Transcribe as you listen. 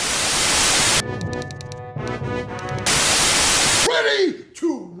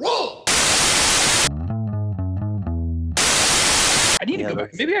I need to Yeah, go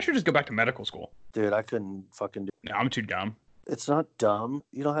back. Maybe I should just go back to medical school. Dude, I couldn't fucking do No, I'm too dumb. It's not dumb.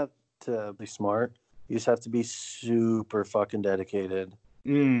 You don't have to be smart. You just have to be super fucking dedicated.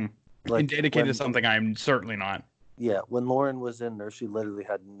 And Like dedicated to something I'm certainly not. Yeah, when Lauren was in there, she literally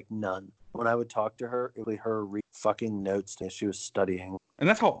had none. When I would talk to her, it was her read fucking notes as she was studying. And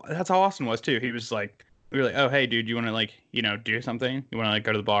that's how Austin was too. He was like, we were like, oh hey dude, you want to like, you know, do something? You want to like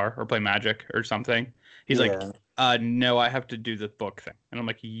go to the bar or play Magic or something? He's like, no, I have to do the book thing. And I'm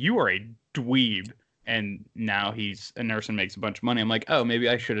like, you are a dweeb. And now he's a nurse and makes a bunch of money. I'm like, oh, maybe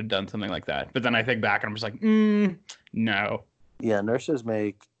I should have done something like that. But then I think back and I'm just like, no. Yeah, nurses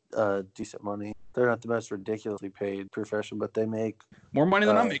make decent money. They're not the most ridiculously paid profession, but they make more money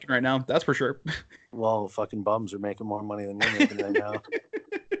than I'm making right now. That's for sure. Well, fucking bums are making more money than you're making right now.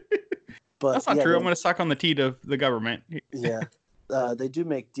 But that's not true. I'm going to suck on the teat of the government. Yeah. They do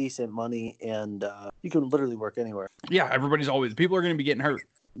make decent money, and you can literally work anywhere. Yeah, people are going to be getting hurt.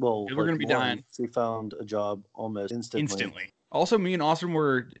 Well, we're going to be dying. She found a job almost instantly. Also, me and Austin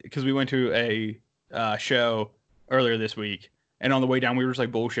because we went to a show earlier this week, and on the way down, we were just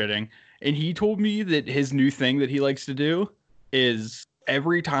like bullshitting. And he told me that his new thing that he likes to do is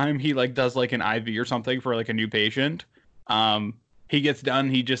every time he like does like an IV or something for like a new patient, he gets done.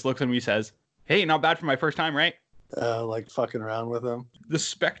 He just looks at me and says, "Hey, not bad for my first time, right?" Like fucking around with him. The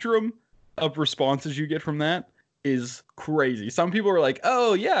spectrum of responses you get from that is crazy. Some people are like,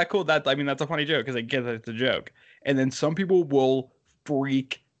 "Oh yeah, cool. That's a funny joke," because they get that it's a joke. And then some people will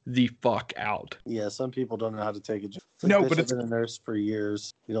freak the fuck out. Yeah, some people don't know how to take a joke. No, but it's been a nurse for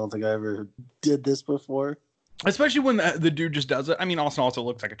years. You don't think I ever did this before? Especially when the dude just does it. I mean, Austin also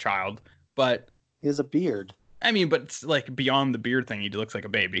looks like a child, but he has a beard. I mean, but it's like beyond the beard thing, he looks like a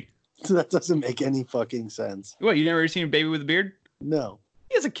baby. That doesn't make any fucking sense. What, you never seen a baby with a beard? No.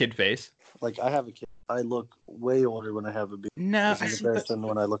 He has a kid face. Like, I have a kid. I look way older when I have a beard. No, in comparison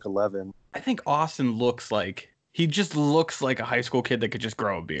when I look 11. I think Austin he just looks like a high school kid that could just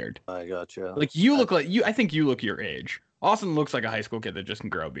grow a beard. I gotcha. Like, I think you look your age. Austin looks like a high school kid that just can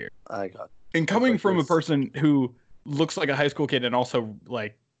grow a beard. I got. And coming from a person who looks like a high school kid and also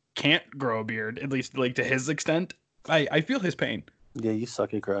like can't grow a beard, at least like to his extent, I feel his pain. Yeah, you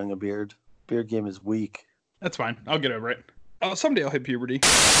suck at growing a beard. Beard game is weak. That's fine. I'll get over it. Someday I'll hit puberty.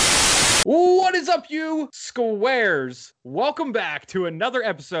 What is up, you squares? Welcome back to another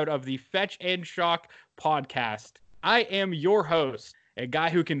episode of the Fetch and Shock podcast. I am your host, a guy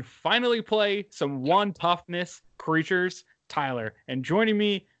who can finally play some one toughness creatures, Tyler. And joining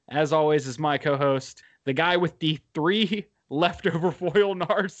me, as always, is my co-host, the guy with the 3 leftover foil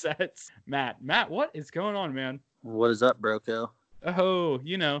Nar sets, Matt. Matt, what is going on, man? What is up, Broco? Oh,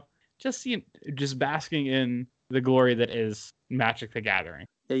 just basking in the glory that is Magic the Gathering.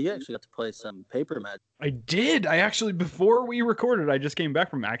 Yeah, you actually got to play some paper Magic. I did. I actually, before we recorded, I just came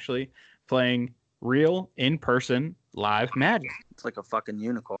back from actually playing real, in-person, live Magic. It's like a fucking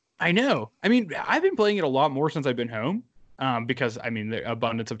unicorn. I know. I mean, I've been playing it a lot more since I've been home. Because, I mean, the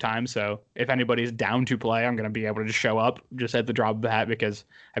abundance of time. So if anybody's down to play, I'm going to be able to just show up just at the drop of a hat because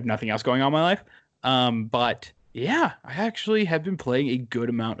I have nothing else going on in my life. But yeah, I actually have been playing a good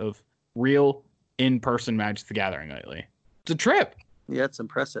amount of real in-person Magic the Gathering lately. It's a trip. Yeah, it's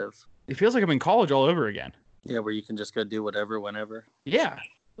impressive. It feels like I'm in college all over again. Yeah, where you can just go do whatever, whenever. Yeah.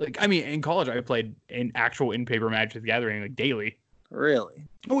 Like, I mean, in college, I played in-paper Magic the Gathering, like, daily. Really?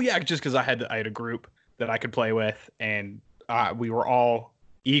 Oh, yeah, just because I had a group that I could play with, and we were all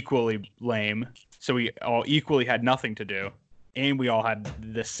equally lame, so we all equally had nothing to do, and we all had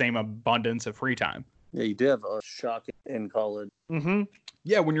the same abundance of free time. Yeah, you do have a shock in college. Mm-hmm.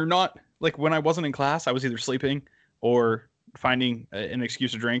 Yeah, when you're not, like, when I wasn't in class, I was either sleeping or finding an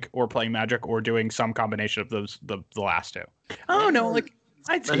excuse to drink or playing Magic or doing some combination of those, the last two. Oh, no, like,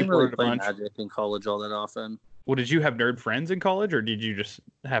 I'd say I didn't really play Magic in college all that often. Well, did you have nerd friends in college, or did you just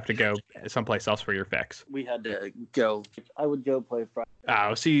have to go someplace else for your fix? We had to go. I would go play Friday.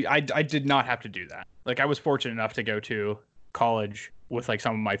 Oh, see, I did not have to do that. Like, I was fortunate enough to go to college with, like,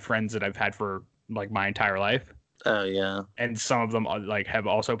 some of my friends that I've had for, like, my entire life. Oh, yeah. And some of them, like, have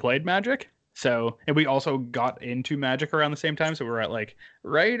also played Magic. So, and we also got into Magic around the same time, so we were at, like,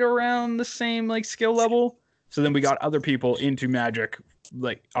 right around the same, like, skill level. So then we got other people into Magic,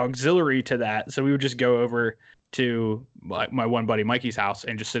 like, auxiliary to that. So we would just go over to my one buddy Mikey's house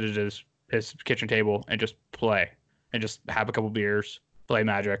and just sit at his kitchen table and just play and just have a couple beers, play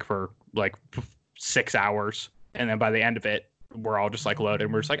Magic for like 6 hours. And then by the end of it, we're all just like loaded.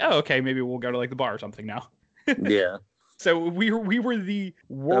 And we're just like, oh, okay, maybe we'll go to like the bar or something now. Yeah. So we were the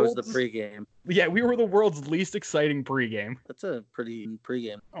world's... That was the pregame. Yeah, we were the world's least exciting pregame. That's a pretty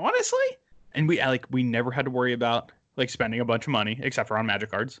pregame. Honestly. And we never had to worry about like spending a bunch of money, except for on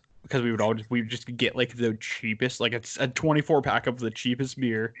Magic cards, because we would just get like the cheapest, like it's a 24 pack of the cheapest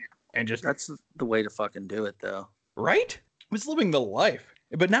beer, and just That's the way to fucking do it, though. right. I was living the life,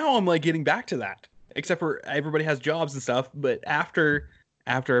 but now I'm like getting back to that. Except for everybody has jobs and stuff, but after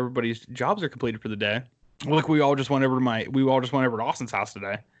everybody's jobs are completed for the day, like we all just went over to Austin's house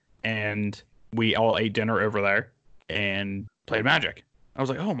today, and we all ate dinner over there and played Magic. I was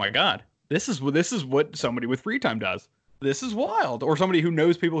like, oh my god, this is what somebody with free time does. This is wild, or somebody who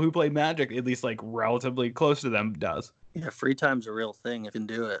knows people who play Magic, at least like relatively close to them, does. Yeah, free time's a real thing if you can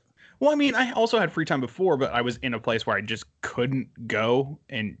do it. Well, I mean, I also had free time before, but I was in a place where I just couldn't go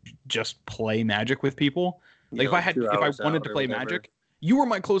and just play Magic with people. Like if I wanted to play Magic, you were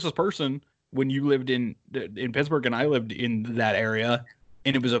my closest person when you lived in Pittsburgh and I lived in that area,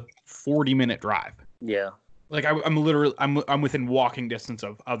 and it was a 40-minute drive. Yeah. Like I'm within walking distance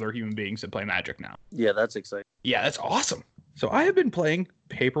of other human beings that play Magic now. Yeah, that's exciting. Yeah, that's awesome. So I have been playing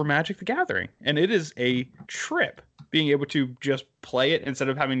Paper Magic: The Gathering, and it is a trip being able to just play it instead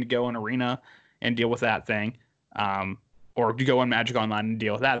of having to go in Arena and deal with that thing, or to go on Magic Online and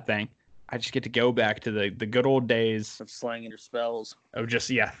deal with that thing. I just get to go back to the good old days of slanging your spells, of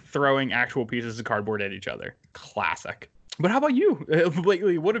just throwing actual pieces of cardboard at each other. Classic. But how about you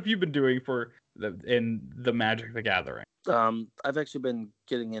lately? What have you been doing in the Magic: The Gathering? I've actually been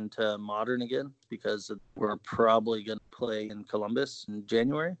getting into Modern again because we're probably going to play in Columbus in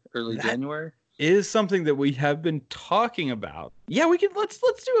early January. Is something that we have been talking about. Yeah, we can let's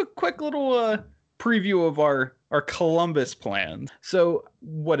do a quick little preview of our Columbus plans. So,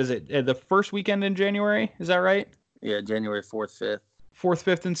 what is it? The first weekend in January, is that right? Yeah, January 4th, 5th. 4th,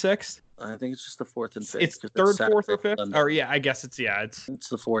 5th, and 6th? I think it's just the 4th and 5th. It's 3rd, 4th, or 5th? Or yeah, I guess it's the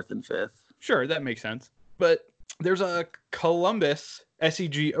 4th and 5th. Sure, that makes sense. But there's a Columbus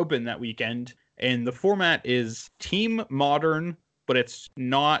SEG Open that weekend, and the format is Team Modern, but it's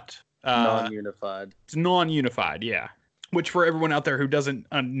not non-unified. It's non-unified, yeah. Which for everyone out there who doesn't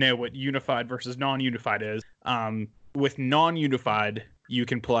know what unified versus non-unified is, with non-unified,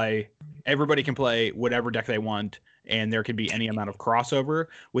 everybody can play whatever deck they want, and there can be any amount of crossover.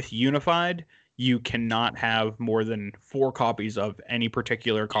 With unified, you cannot have more than 4 copies of any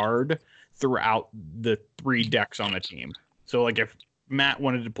particular card throughout the 3 decks on the team. So like if Matt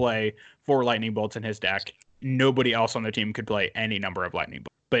wanted to play 4 lightning bolts in his deck, nobody else on the team could play any number of lightning bolts.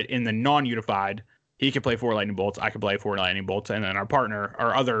 But in the non-unified, he could play 4 lightning bolts, I could play 4 lightning bolts, and then our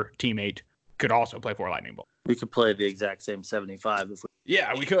other teammate could also play 4 lightning bolts. We could play the exact same 75 if we...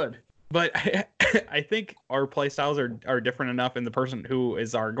 Yeah, we could. But I think our playstyles are different enough, and the person who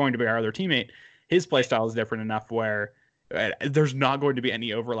is going to be our other teammate, his playstyle is different enough where there's not going to be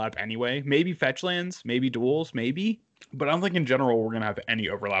any overlap anyway. Maybe fetch lands, maybe duels, maybe. But I don't think in general we're going to have any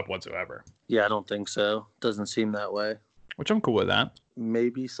overlap whatsoever. Yeah, I don't think so. Doesn't seem that way. Which I'm cool with that.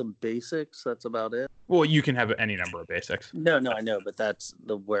 Maybe some basics. That's about it. Well, you can have any number of basics. No, I know, but that's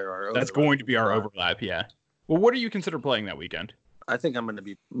where our overlap. That's going to be our overlap, yeah. Well, what do you consider playing that weekend? I think I'm going to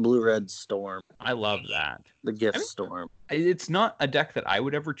be Blue-Red Storm. I love that. The Gift Storm. It's not a deck that I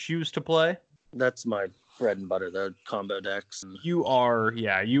would ever choose to play. That's my bread and butter, the combo decks. You are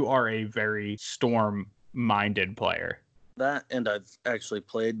a very Storm-minded player. That, and I've actually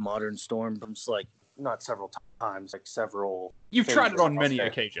played Modern Storm not several times, like several. You've tried it on many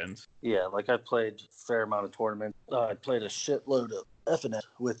occasions. Yeah, like I played a fair amount of tournaments. I played a shitload of FNF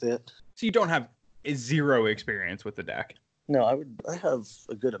with it. So you don't have zero experience with the deck. No, I have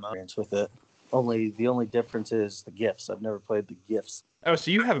a good amount of experience with it. The only difference is the gifts. I've never played the gifts. Oh,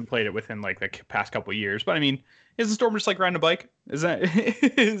 so you haven't played it within like the past couple of years. But I mean, is the Storm just like riding a bike? Is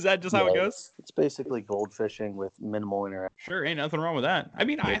that just how it goes? It's basically gold fishing with minimal interaction. Sure, ain't nothing wrong with that. I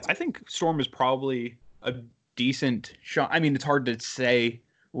mean, I think Storm is probably a decent shot. I mean, it's hard to say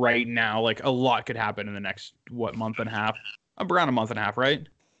right now. Like a lot could happen in the next month and a half? Around a month and a half, right?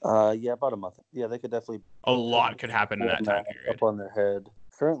 Yeah, about a month. Yeah, they could definitely. A lot could happen in that time period. Up on their head.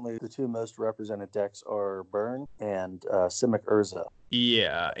 Currently, the 2 most represented decks are Burn and Simic Urza.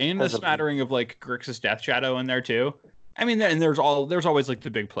 Yeah, and a smattering of like Grixis Death Shadow in there too. I mean, and there's always like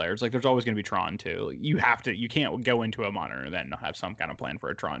the big players. Like there's always going to be Tron too. You can't go into a Modern and then have some kind of plan for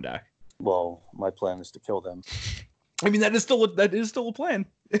a Tron deck. Well, my plan is to kill them. I mean, that is still a plan.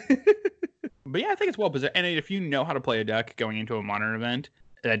 But yeah, I think it's well positioned. And if you know how to play a deck going into a Modern event,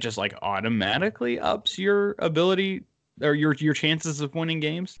 that just like automatically ups your ability or your chances of winning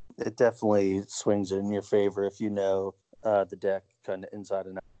games. It definitely swings in your favor if you know the deck kind of inside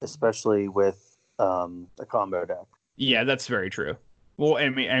and out, especially with a combo deck. Yeah, that's very true. Well,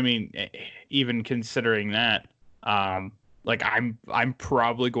 I mean, even considering that, like I'm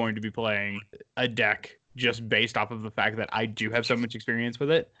probably going to be playing a deck just based off of the fact that I do have so much experience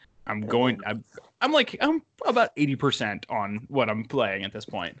with it. I'm about 80% on what I'm playing at this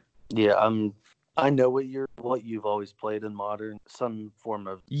point. Yeah, I know what you've always played in Modern, some form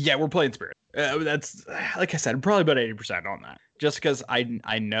of. Yeah, we're playing Spirit. That's, like I said, probably about 80% on that. Just because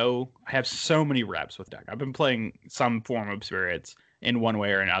I know I have so many reps with deck. I've been playing some form of Spirits in one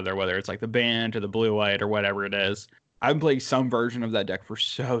way or another, whether it's like the band or the blue white or whatever it is. I've been playing some version of that deck for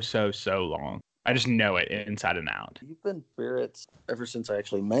so long. I just know it inside and out. You've been Spirits ever since I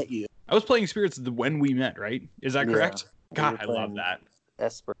actually met you. I was playing Spirits when we met, right? Is that correct? God, I love that.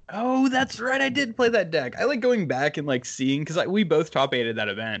 Esper. Oh, that's right. I did play that deck. I like going back and like seeing, because we both top 8'd that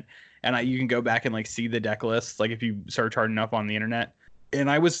event, and you can go back and like see the deck lists, like if you start hard enough on the internet. And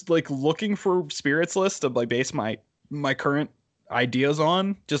I was like looking for Spirits list to like base my current ideas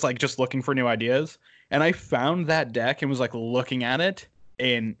on, just looking for new ideas. And I found that deck and was like looking at it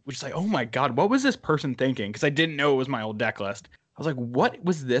and was like, oh my God, what was this person thinking? Because I didn't know it was my old deck list. I was like, what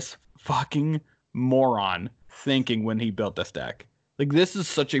was this fucking moron thinking when he built this deck? Like, this is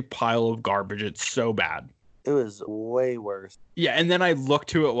such a pile of garbage. It's so bad. It was way worse. Yeah, and then I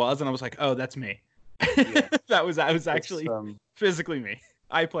looked who it was, and I was like, oh, that's me. Yeah. I was actually physically me.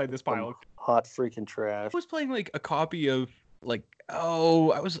 I played this pile of hot freaking trash. I was playing like a copy of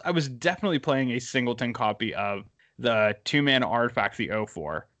I was definitely playing a singleton copy of the 2-mana artifact, the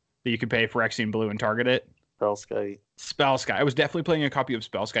 0/4, that you could pay Phyrexian Blue and target it. Spellskite. I was definitely playing a copy of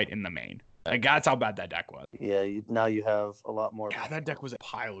Spellskite in the main. Like, that's how bad that deck was. Yeah, now you have a lot more. God, that deck was a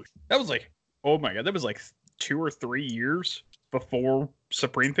pile of... That was like, oh my God, that was like 2 or 3 years before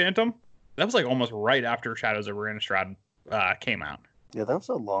Supreme Phantom. That was like almost right after Shadows over Innistrad came out. Yeah, that was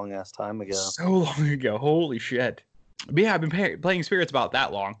a long ass time ago. So long ago. Holy shit. But yeah, I've been playing Spirits about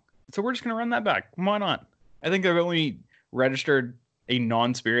that long. So we're just going to run that back. Why not? I think I've only registered a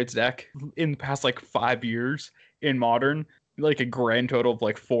non-Spirits deck in the past like 5 years in Modern, like a grand total of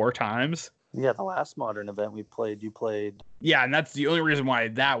like 4 times. Yeah, the last Modern event we played, you played. Yeah, and that's the only reason why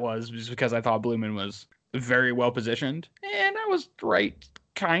that was because I thought Blue Moon was very well positioned. And I was right,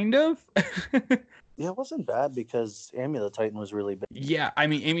 kind of. Yeah, it wasn't bad because Amulet Titan was really big. Yeah, I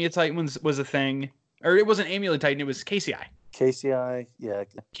mean, Amulet Titan was a thing. Or it wasn't Amulet Titan, it was KCI. KCI, yeah.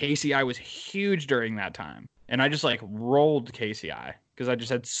 KCI was huge during that time. And I just like rolled KCI because I just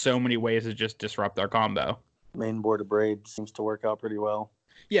had so many ways to just disrupt their combo. Main board of Braid seems to work out pretty well.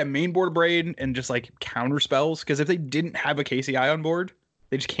 Yeah, main board of Braid and just like counter spells. Because if they didn't have a KCI on board,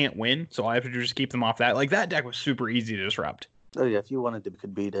 they just can't win. So I have to just keep them off that. Like, that deck was super easy to disrupt. Oh yeah, if you wanted to, you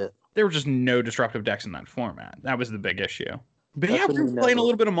could beat it. There were just no disruptive decks in that format. That was the big issue. But yeah, we were playing a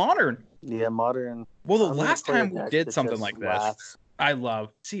little bit of Modern. Yeah, Modern. Well, the last time we did something like this,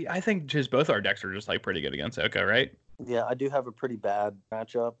 I think just both our decks are just like pretty good against Oko, right? Yeah, I do have a pretty bad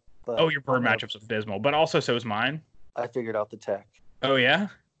matchup. But your bird matchup's abysmal, but also so is mine. I figured out the tech. Oh yeah?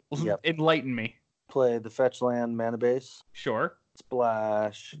 Yep. Enlighten me. Play the fetch land mana base. Sure.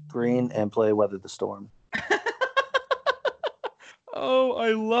 Splash green and play Weather the Storm. Oh,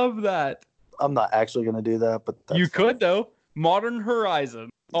 I love that. I'm not actually going to do that, but you could though. Modern Horizon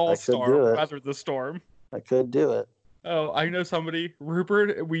All-Star Weather the Storm. I could do it. Oh, I know somebody.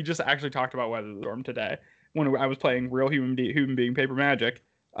 Rupert, we just actually talked about Weather the Storm today when I was playing Real Human Being Paper Magic.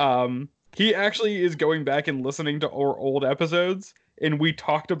 He actually is going back and listening to our old episodes, and we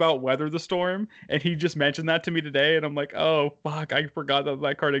talked about Weather the Storm, and he just mentioned that to me today, and I'm like, oh, fuck, I forgot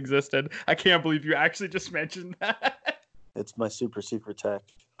that card existed. I can't believe you actually just mentioned that. It's my super secret tech.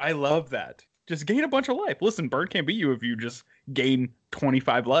 I love that. Just gain a bunch of life. Listen, Bird can't beat you if you just gain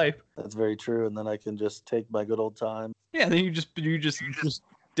 25 life. That's very true, and then I can just take my good old time. Yeah, then you just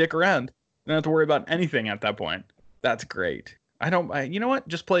dick around. You don't have to worry about anything at that point. That's great. You know what?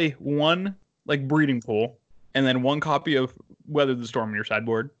 Just play one like breeding pool and then one copy of Weather the Storm on your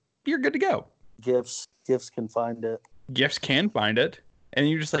sideboard. You're good to go. Gifts can find it. Gifts can find it. And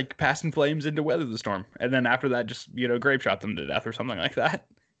you just like pass in flames into Weather the Storm. And then after that, just, grape shot them to death or something like that.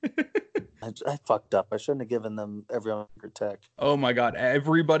 I fucked up. I shouldn't have given them everyone protect. Oh my God.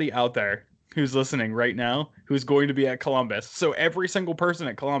 Everybody out there who's listening right now, who's going to be at Columbus. So every single person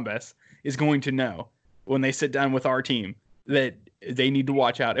at Columbus is going to know when they sit down with our team that they need to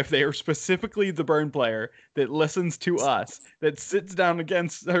watch out if they are specifically the burn player that listens to us, that sits down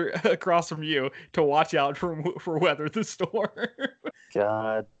across from you to watch out for Weather the Storm.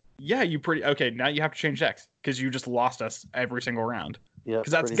 God. Yeah, okay. Now you have to change decks because you just lost us every single round. Yeah,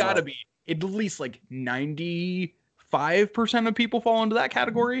 because that's got to be at least like 95% of people fall into that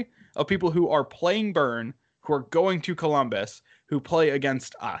category of people who are playing burn, who are going to Columbus, who play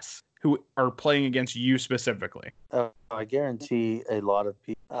against us, who are playing against you specifically. I guarantee a lot of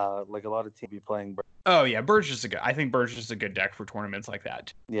people. Like a lot of teams be playing. Oh yeah, Burge is I think Burge is a good deck for tournaments like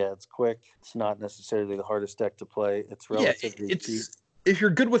that. Yeah, it's quick. It's not necessarily the hardest deck to play. It's relatively cheap. If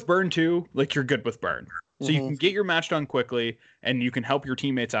you're good with burn too, like you're good with burn. So you Mhm. can get your match done quickly and you can help your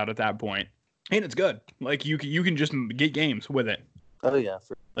teammates out at that point. And it's good. Like you can just get games with it. Oh yeah.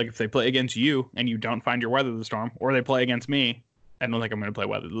 Like if they play against you and you don't find your Weather the Storm, or they play against me, I don't think I'm going to play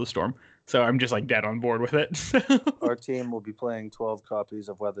Weather the Storm. So I'm just like dead on board with it. Our team will be playing 12 copies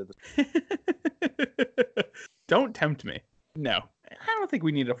of Weather the Don't tempt me. No. I don't think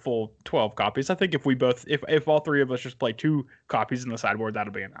we need a full 12 copies. I think if all three of us just play 2 copies in the sideboard,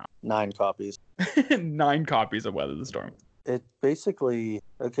 that'll be enough. 9 copies. 9 copies of Weather the Storm. It basically,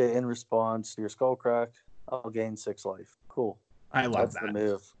 okay, in response to your Skullcrack, I'll gain 6 life. Cool. I love That's that. the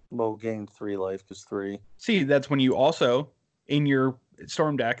move. We'll gain 3 life because 3. See, that's when you also, in your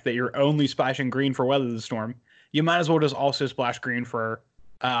Storm deck, that you're only splashing green for Weather the Storm, you might as well just also splash green for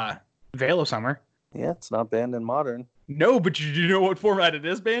Veil of Summer. Yeah, it's not banned in Modern. No, but do you know what format it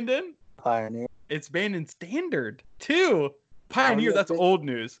is banned in? Pioneer. It's banned in Standard, too. Pioneer, yeah, that's old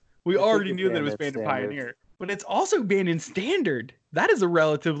news. We I already think knew it's that it was banned banned in in Pioneer. But it's also banned in Standard. That is a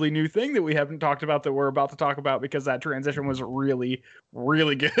relatively new thing that we haven't talked about that we're about to talk about because that transition was really,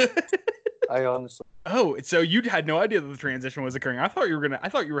 really good. I honestly. Oh, so you had no idea that the transition was occurring. I thought you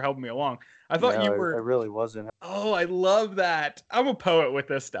were helping me along. I thought No, you were. I really wasn't. Oh, I love that. I'm a poet with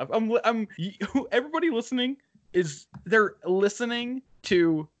this stuff. Everybody listening they're listening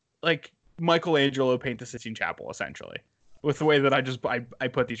to like Michelangelo paint the Sistine Chapel essentially with the way that I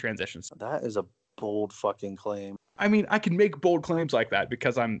put these transitions. That is a bold fucking claim. I mean, I can make bold claims like that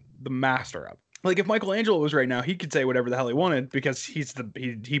because I'm the master of. Like if Michelangelo was right now, he could say whatever the hell he wanted because he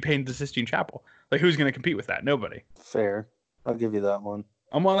painted the Sistine Chapel. Like who's going to compete with that? Nobody. Fair. I'll give you that one.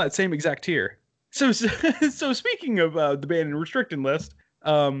 I'm on that same exact tier. So speaking of the banned and restricted list,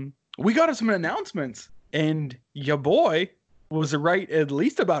 we got some announcements, and your boy was right at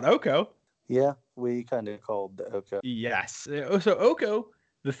least about Oko. Yeah, we kind of called the Oko. Yes. So Oko,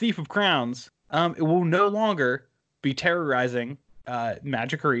 the Thief of Crowns, it will no longer be terrorizing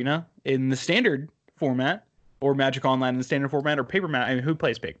Magic Arena in the standard format, or Magic Online in the standard format, or Paper Mat. I mean, who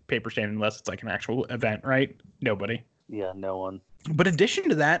plays Paper Standard unless it's like an actual event, right? Nobody. Yeah, no one. But in addition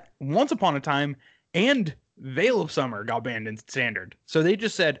to that, Once Upon a Time and Veil of Summer got banned in Standard. So they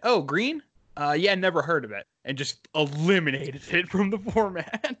just said, oh, green? Yeah, never heard of it. And just eliminated it from the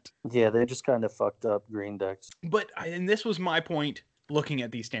format. Yeah, they just kind of fucked up green decks. And this was my point looking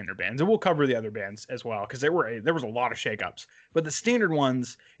at these standard bans. And we'll cover the other bans as well, because there was a lot of shakeups. But the standard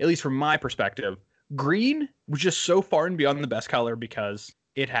ones, at least from my perspective, green was just so far and beyond the best color because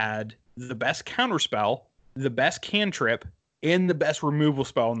it had the best counterspell, the best cantrip, and the best removal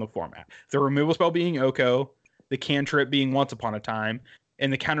spell in the format. The removal spell being Oko, the cantrip being Once Upon a Time,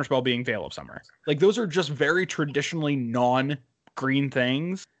 and the counterspell being Veil of Summer. Like those are just very traditionally non-green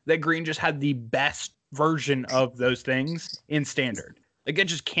things that green just had the best version of those things in standard. Like it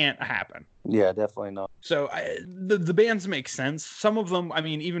just can't happen. Yeah, definitely not. So the bans make sense. Some of them, I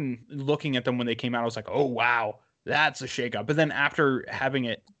mean, even looking at them when they came out, I was like, oh wow, that's a shakeup. But then after having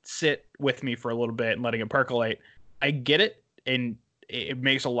it sit with me for a little bit and letting it percolate, I get it, and it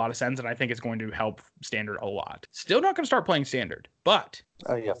makes a lot of sense, and I think it's going to help standard a lot. Still not going to start playing standard, but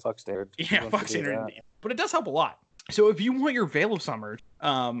oh yeah, fuck standard. Yeah, fuck standard. But it does help a lot. So if you want your Veil of Summer,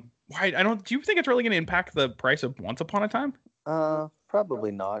 do you think it's really going to impact the price of Once Upon a Time?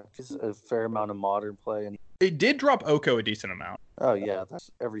 Probably not, because a fair amount of modern play, and it did drop Oko a decent amount. Oh yeah,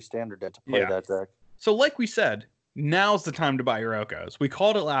 that's every standard deck to play that deck. So like we said, now's the time to buy your Okos. We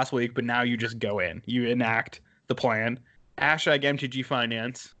called it last week, but now you just go in. You enact the plan. Hashtag MTG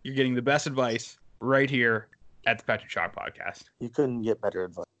Finance. You're getting the best advice right here at the Fetch and Shock podcast. You couldn't get better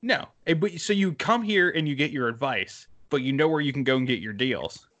advice. No. But so you come here and you get your advice, but you know where you can go and get your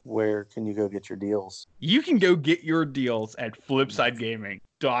deals. Where can you go get your deals? You can go get your deals at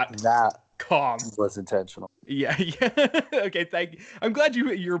flipsidegaming.com. That was intentional. Yeah. Okay, thank you. I'm glad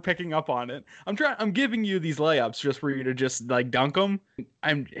you're picking up on it. I'm giving you these layups just for you to just like dunk them.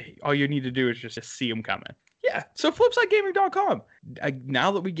 All you need to do is just see them coming. Yeah. So flipsidegaming.com.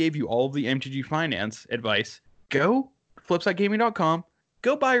 Now that we gave you all of the MTG Finance advice, go flipsidegaming.com.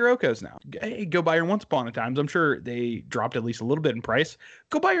 Go buy your Okos now. Hey, go buy your Once Upon a Times. I'm sure they dropped at least a little bit in price.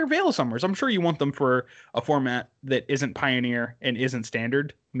 Go buy your Veil of Summers. I'm sure you want them for a format that isn't Pioneer and isn't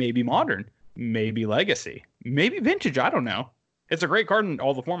Standard. Maybe Modern. Maybe Legacy. Maybe Vintage. I don't know. It's a great card in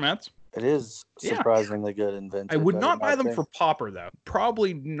all the formats. It is surprisingly good in Vintage. I would not buy them for Pauper, though.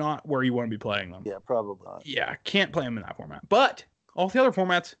 Probably not where you want to be playing them. Yeah, probably not. Yeah, can't play them in that format. But all the other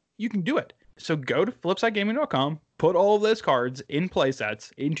formats, you can do it. So go to flipsidegaming.com, put all of those cards in play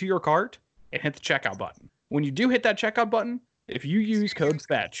sets into your cart, and hit the checkout button. When you do hit that checkout button, if you use code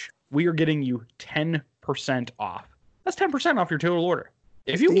FETCH, we are getting you 10% off. That's 10% off your total order.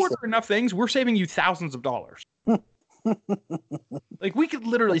 If you order enough things, we're saving you thousands of dollars. Like, we could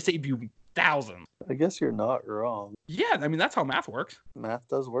literally save you thousands. I guess you're not wrong. Yeah, I mean, that's how math works. Math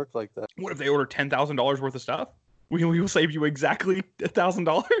does work like that. What if they order $10,000 worth of stuff? We will save you exactly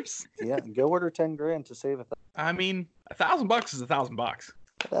 $1,000. Yeah, go order 10 grand to save I mean, $1,000 is $1,000.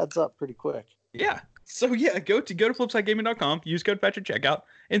 That adds up pretty quick. Yeah. So yeah, go to flipsidegaming.com, use code FETCH at checkout,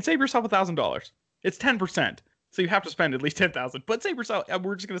 and save yourself $1,000. It's 10%. So you have to spend at least $10,000. But save yourself.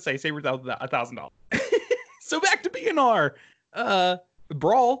 We're just gonna say save yourself $1,000. So back to BNR.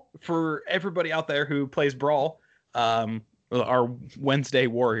 Brawl, for everybody out there who plays Brawl, our Wednesday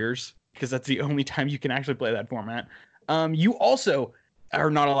Warriors, because that's the only time you can actually play that format. You also are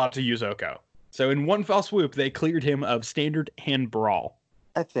not allowed to use Oko. So in one fell swoop, they cleared him of Standard and Brawl.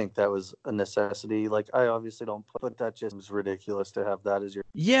 I think that was a necessity. Like, I obviously don't but that just is ridiculous to have that as your.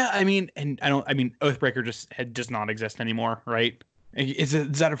 Yeah, I mean, Oathbreaker does not exist anymore, right? Is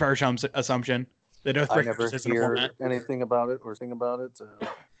that a fair assumption? That Oathbreaker I never just hear anything about it or think about it.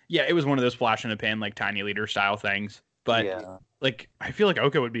 Yeah, it was one of those flash in the pan, like tiny leader style things. But yeah. Like, I feel like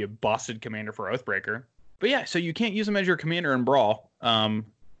Oko would be a busted commander for Oathbreaker. But yeah, so you can't use him as your commander in Brawl.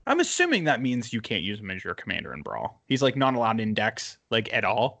 I'm assuming that means you can't use him as your commander in Brawl. He's like not allowed in decks like at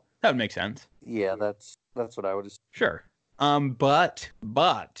all. That would make sense. Yeah, that's what I would assume. Sure. But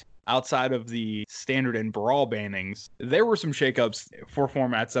outside of the Standard and Brawl bannings, there were some shakeups for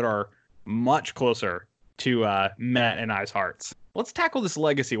formats that are much closer to Matt and I's hearts. Let's tackle this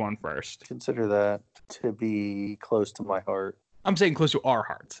Legacy one first. Consider that to be close to my heart. I'm saying close to our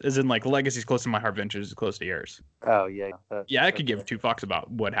hearts, as in like Legacy's close to my heart, Vintage is close to yours. Oh, yeah. I could give two fucks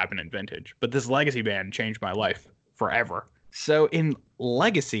about what happened in Vintage, but this Legacy ban changed my life forever. So in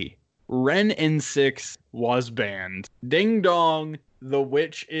Legacy, Ren N6 was banned. Ding dong, the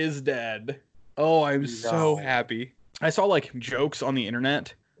witch is dead. Oh, I'm so happy. I saw like jokes on the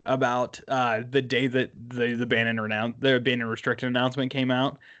internet about the day that the ban and restricted announcement came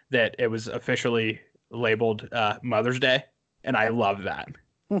out, that it was officially labeled Mother's Day. And I love that.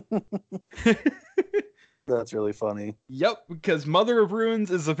 That's really funny. Yep, because Mother of Runes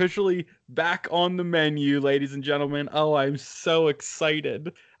is officially back on the menu, ladies and gentlemen. Oh, I'm so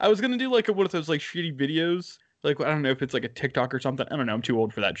excited. I was going to do like one of those like shitty videos. Like, I don't know if it's like a TikTok or something. I don't know. I'm too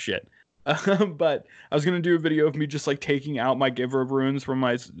old for that shit. But I was going to do a video of me just like taking out my Giver of Runes from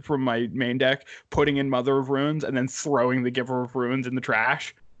my main deck, putting in Mother of Runes, and then throwing the Giver of Runes in the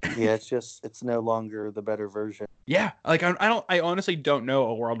trash. Yeah, it's no longer the better version. Yeah, like I honestly don't know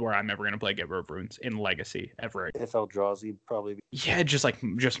a world where I'm ever gonna play Giver of Runes in Legacy ever. If Eldrazi probably. Yeah,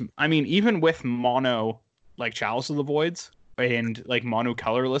 I mean, even with mono like Chalice of the Voids and like mono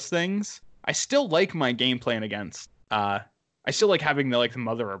colorless things, I still like my game plan against. I still like having the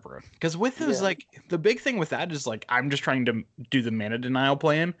Mother of Runes, because with those like the big thing with that is like I'm just trying to do the mana denial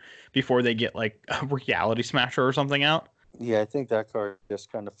plan before they get like a Reality Smasher or something out. Yeah, I think that card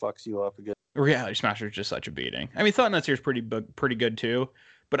just kind of fucks you up again. Reality Smasher is just such a beating. I mean, Thought-Knot Seer is pretty good too,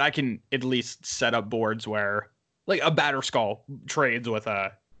 but I can at least set up boards where like a Batterskull trades with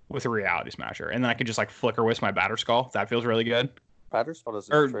a Reality Smasher, and then I can just like flicker with my Batterskull. That feels really good. Batterskull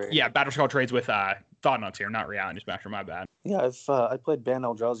doesn't trade. Yeah, Batterskull trades with Thought-Knot Seer, not Reality Smasher. My bad. Yeah, I played Ban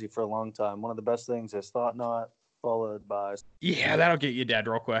Eldrazi for a long time. One of the best things is Thought-Knot followed by. Yeah, that'll get you dead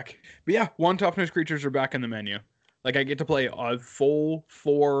real quick. But yeah, 1 toughness creatures are back in the menu. Like, I get to play a full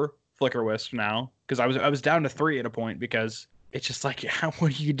 4 Flicker Wisp now, because I was down to 3 at a point, because it's just like,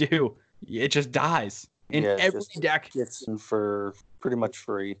 what do you do? It just dies. And every deck gets in for pretty much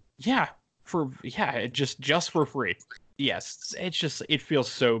free. Yeah, just for free. Yes, it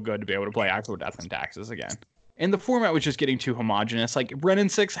feels so good to be able to play Actual Death and Taxes again. And the format was just getting too homogenous. Like, Ren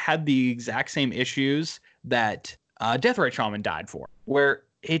and 6 had the exact same issues that Deathrite Shaman died for, where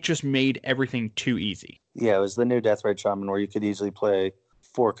it just made everything too easy. Yeah, it was the new Deathrite Shaman where you could easily play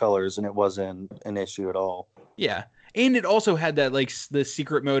 4 colors and it wasn't an issue at all. Yeah. And it also had that, like, the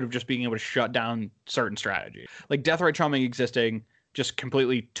secret mode of just being able to shut down certain strategies. Like, Deathrite Shaman existing just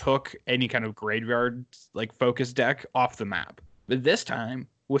completely took any kind of graveyard, like, focus deck off the map. But this time,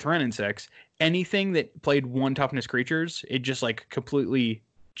 with Ren and 6, anything that played 1 toughness creatures, it just, like, completely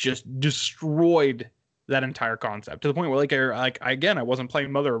just destroyed that entire concept, to the point where I wasn't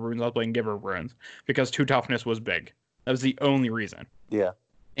playing Mother of Runes, I was playing Giver of Runes, because 2 toughness was big. That was the only reason. Yeah.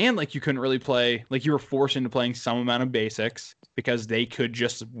 And like you couldn't really play, like you were forced into playing some amount of basics, because they could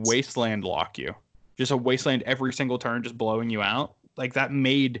just wasteland lock you. Just a wasteland every single turn, just blowing you out. Like that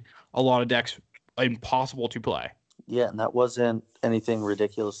made a lot of decks impossible to play. Yeah, and that wasn't anything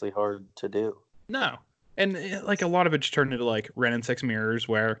ridiculously hard to do. No. And like a lot of it just turned into like Ren and Six Mirrors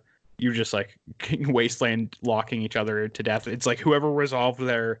where you just like wasteland locking each other to death. It's like whoever resolved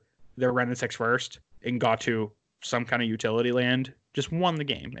their Ren and Six first and got to some kind of utility land just won the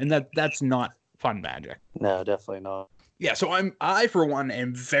game. And that's not fun Magic. No, definitely not. Yeah, so I for one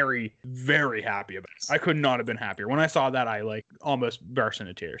am very, very happy about it. I could not have been happier. When I saw that, I like almost burst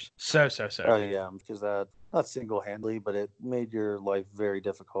into tears. So. Oh yeah, because that not single-handedly, but it made your life very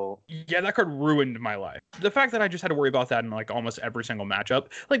difficult. Yeah, that card ruined my life. The fact that I just had to worry about that in like almost every single matchup.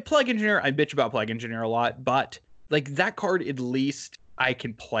 Like Plague Engineer, I bitch about Plague Engineer a lot, but like that card at least I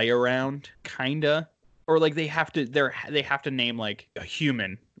can play around, kinda. Or like they have to name like a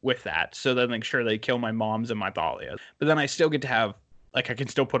human with that, so then like sure they kill my moms and my Thalia, but then I still get to have like I can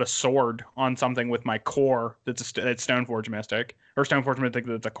still put a sword on something with my core that's Stoneforge Mystic or Stoneforge Mystic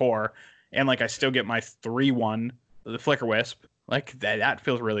that's a core, and like I still get my 3/1 the Flicker Wisp. Like that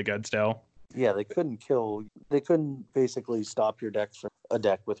feels really good still. Yeah, they couldn't basically stop your deck from a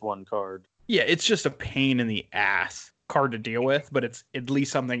deck with one card. Yeah, it's just a pain in the ass card to deal with, but it's at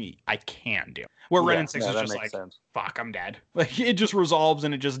least something I can do. Where Ren and Six is just like, sense. Fuck, I'm dead. Like it just resolves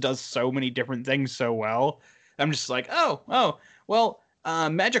and it just does so many different things so well. I'm just like, oh, well,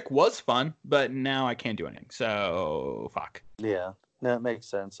 Magic was fun, but now I can't do anything. So fuck. Yeah, no, it makes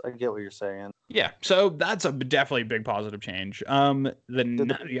sense. I get what you're saying. Yeah, so that's a definitely big positive change.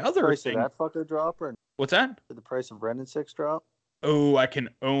 The other price thing, of that fucker drop, or what's that? Did the price of Ren and Six drop? Oh, I can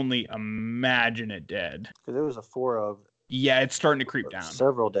only imagine it did. Because there was a 4 of. Yeah, it's starting to creep down.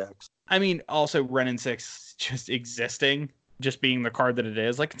 Several decks. I mean, also Ren and Six just existing, just being the card that it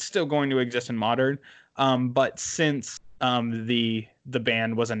is, like it's still going to exist in Modern. But since the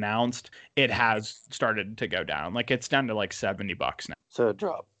ban was announced, it has started to go down. Like it's down to like $70 now. So it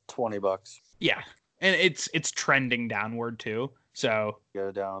dropped $20. Yeah, and it's trending downward too. So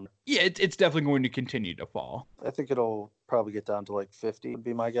go down. Yeah, it's definitely going to continue to fall. I think it'll probably get down to like 50 would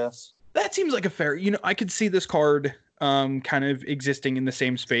be my guess. That seems like a fair, I could see this card kind of existing in the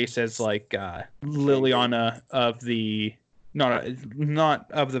same space as like Liliana of the not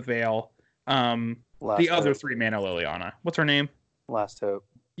of the Veil. The other 3-mana Liliana. What's her name? Last Hope.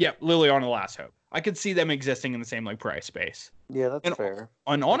 Yeah, Liliana Last Hope. I could see them existing in the same like price space. Yeah, that's fair.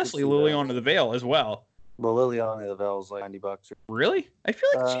 And honestly, Liliana the Veil as well. Well, Liliana the Veil is like $90. Really? I feel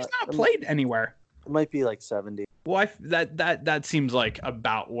like she's not played anywhere. It might be like 70. Well, that seems like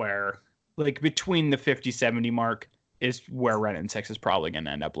about where, like between the 50-70 mark is where Ren and Six is probably going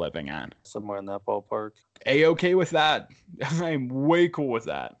to end up living at. Somewhere in that ballpark. A-okay with that. I'm way cool with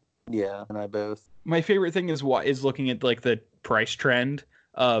that. Yeah, and I both. My favorite thing is looking at like the price trend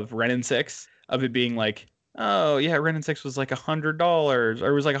of Ren and Six, of it being like, oh yeah, Ren and Six was like $100 or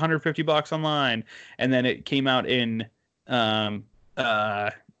it was like $150 online, and then it came out in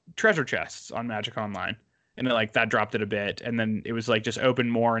treasure chests on Magic Online, and it, like that dropped it a bit, and then it was like just open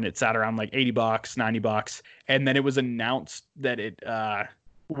more, and it sat around like $80, $90, and then it was announced that it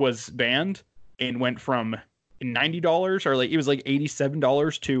was banned and went from $90 or like it was like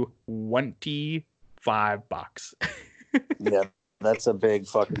 $87 to $25. Yeah, that's a big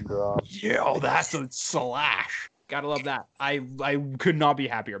fucking drop. Yeah, that's a slash. Gotta love that. I could not be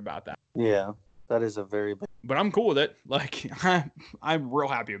happier about that. Yeah, that is a very big. But I'm cool with it. Like I'm real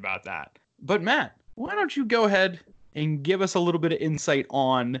happy about that. But Matt, why don't you go ahead and give us a little bit of insight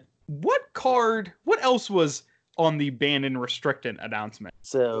on what else was on the banned and restricted announcement?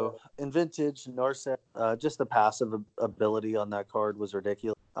 So in Vintage, Narset, just the passive ability on that card was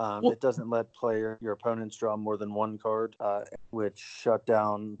ridiculous. It doesn't let your opponents draw more than one card, which shut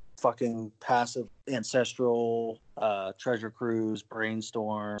down fucking passive Ancestral, Treasure Cruise,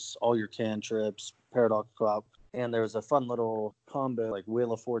 Brainstorms, all your cantrips, Paradox Clock. And there was a fun little combo like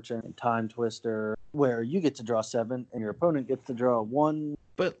Wheel of Fortune and Time Twister where you get to draw 7 and your opponent gets to draw 1.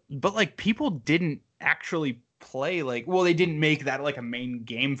 But like people didn't actually play they didn't make that like a main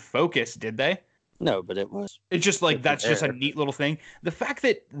game focus, did they? No, but it was. It's just like that's just a neat little thing. The fact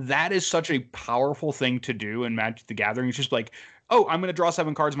that is such a powerful thing to do in Magic the Gathering. It's just like, oh, I'm going to draw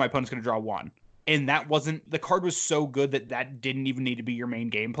 7 cards, my opponent's going to draw 1. And the card was so good that didn't even need to be your main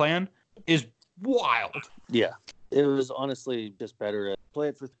game plan is wild. Yeah. It was honestly just better at play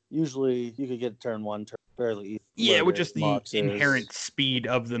it for. Usually you could get turn 1 fairly easy. Yeah, with just the inherent speed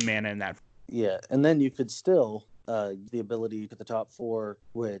of the mana in that. Yeah, and then you could still the ability to the top 4,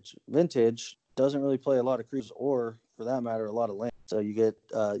 which Vintage doesn't really play a lot of creatures or, for that matter, a lot of land. So you get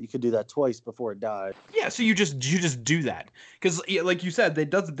you could do that twice before it died. Yeah, so you just do that because, like you said, they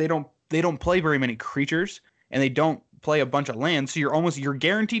don't play very many creatures, and they don't play a bunch of lands, so you're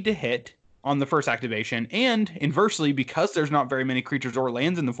guaranteed to hit on the first activation, and inversely, because there's not very many creatures or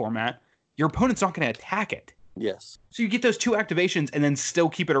lands in the format, your opponent's not going to attack it. Yes. So you get those 2 activations and then still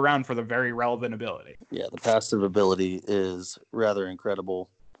keep it around for the very relevant ability. Yeah, the passive ability is rather incredible.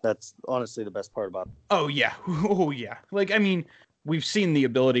 That's honestly the best part about it. Oh yeah. Oh yeah. Like, I mean, we've seen the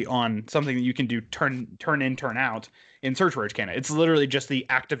ability on something that you can do turn in, turn out in Search for Azcana. It's literally just the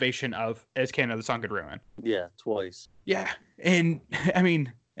activation of Azcana the Sunken Ruin. Yeah, twice. Yeah. And I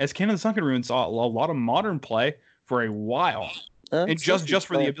mean, Azcana the Sunken Ruin saw a lot of modern play for a while. And just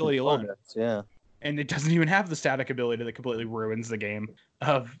for the ability alone. Yeah. And it doesn't even have the static ability that completely ruins the game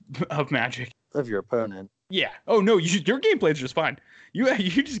of Magic. Of your opponent. Yeah. Oh no, your gameplay is just fine. You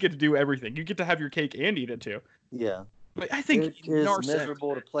just get to do everything. You get to have your cake and eat it too. Yeah. But I think it is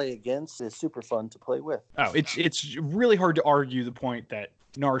miserable to play against. It's super fun to play with. Oh, it's really hard to argue the point that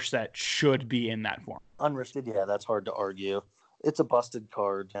Narset should be in that form. Unrestricted, yeah, that's hard to argue. It's a busted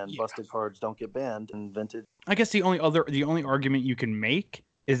card, and busted cards don't get banned in Vintage. I guess the only argument you can make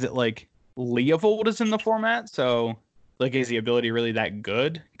is that like Leovold is in the format, so like is the ability really that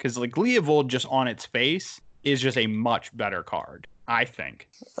good? Because like Leovold just on its face is just a much better card, I think.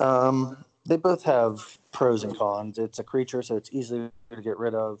 They both have pros and cons. It's a creature, so it's easy to get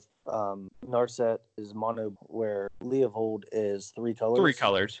rid of. Narset is mono, where Leovold is 3 colors. 3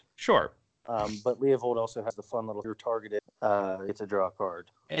 colors, sure. But Leovold also has the fun little, you're targeted, it's a draw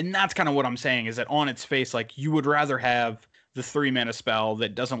card. And that's kind of what I'm saying, is that on its face, like, you would rather have the 3-mana spell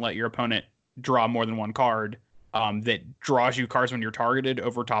that doesn't let your opponent draw more than 1 card, that draws you cards when you're targeted,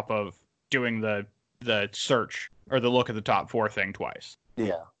 over top of doing the search or the look at the top 4 thing twice.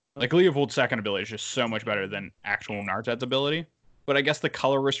 Yeah. Like, Leovold's second ability is just so much better than actual Narset's ability. But I guess the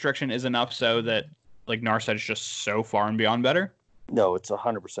color restriction is enough so that, like, Narset is just so far and beyond better. No, it's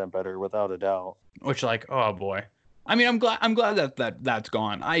 100% better, without a doubt. Which, like, oh boy. I mean, I'm glad that's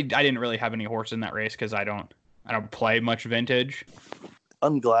gone. I didn't really have any horse in that race because I don't play much Vintage.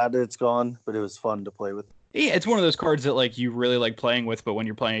 I'm glad that it's gone, but it was fun to play with. Yeah, it's one of those cards that like you really like playing with, but when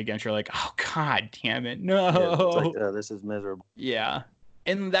you're playing against, you're like, oh god damn it, no. Yeah, it's like, this is miserable. Yeah,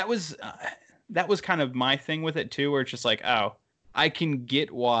 and that was kind of my thing with it too, where it's just like, oh, I can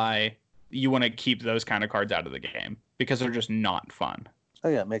get why you want to keep those kind of cards out of the game because they're just not fun. Oh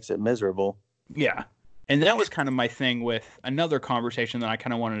yeah, it makes it miserable. Yeah. And that was kind of my thing with another conversation that I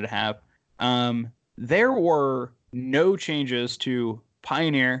kind of wanted to have. There were no changes to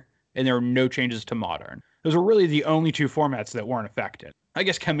Pioneer, and there were no changes to Modern. Those were really the only 2 formats that weren't affected. I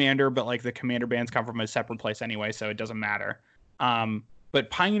guess Commander, but like the Commander bans come from a separate place anyway, so it doesn't matter. But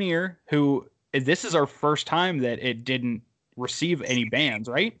Pioneer, this is our first time that it didn't receive any bans,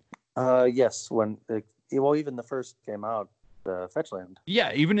 right? Yes, even the first came out. Fetchland.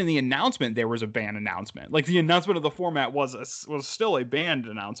 Yeah, even in the announcement, there was a ban announcement. Like the announcement of the format was still a banned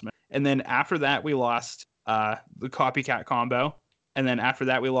announcement. And then after that, we lost the Copycat combo, and then after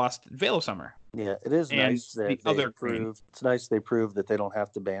that, we lost Veil of Summer. Yeah, it is nice that it's nice they proved that they don't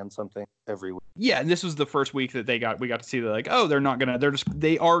have to ban something every week. Yeah, and this was the first week that we got to see that like, oh, they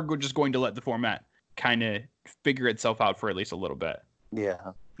are just going to let the format kind of figure itself out for at least a little bit.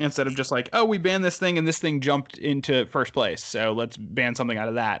 Yeah. Instead of just like, oh, we banned this thing and this thing jumped into first place, so let's ban something out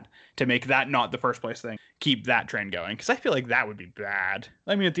of that to make that not the first place thing. Keep that trend going, because I feel like that would be bad.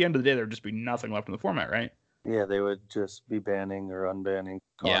 I mean, at the end of the day, there would just be nothing left in the format, right? Yeah, they would just be banning or unbanning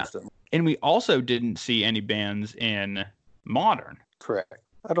constantly. Yeah. And we also didn't see any bans in Modern. Correct.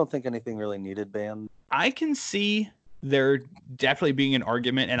 I don't think anything really needed banned. I can see there definitely being an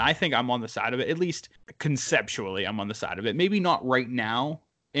argument, and I think I'm on the side of it, at least conceptually, I'm on the side of it. Maybe not right now,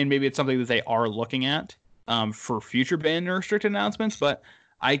 and maybe it's something that they are looking at for future ban and restricted announcements, but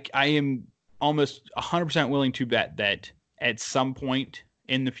I am almost 100% willing to bet that at some point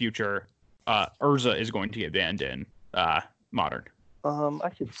in the future, Urza is going to get banned in Modern. I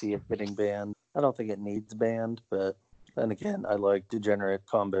could see it getting banned. I don't think it needs banned, but then again, I like degenerate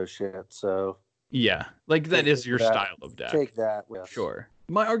combo shit, so... Yeah, like that is your style of deck. Take that. Yes. Sure.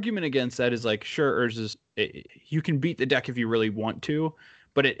 My argument against that is like, sure, Urza's, you can beat the deck if you really want to,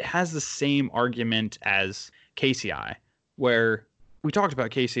 but it has the same argument as KCI, where we talked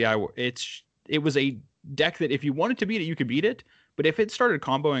about KCI. It was a deck that if you wanted to beat it, you could beat it, but if it started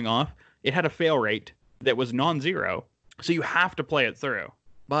comboing off, it had a fail rate that was non-zero, so you have to play it through.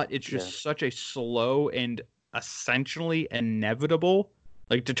 But it's just such a slow and essentially inevitable,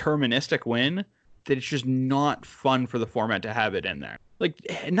 like deterministic win, that it's just not fun for the format to have it in there. Like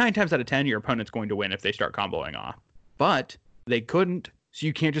 9 times out of 10, your opponent's going to win if they start comboing off. But they couldn't, so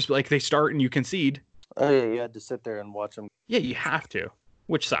you can't just like they start and you concede. Oh yeah, you had to sit there and watch them. Yeah, you have to,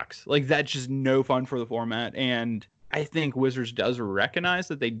 which sucks. Like that's just no fun for the format. And I think Wizards does recognize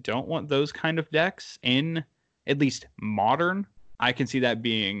that they don't want those kind of decks in at least Modern. I can see that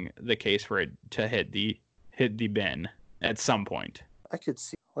being the case for it to hit the bin at some point. I could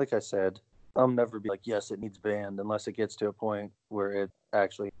see, like I said, I'll never be like, yes, it needs banned unless it gets to a point where it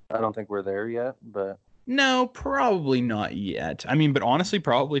actually, I don't think we're there yet, but. No, probably not yet. I mean, but honestly,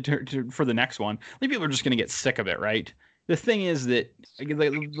 probably for the next one, like people are just going to get sick of it, right? The thing is that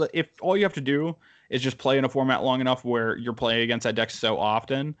if all you have to do is just play in a format long enough where you're playing against that deck so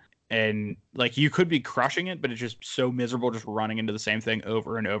often, and like you could be crushing it, but it's just so miserable just running into the same thing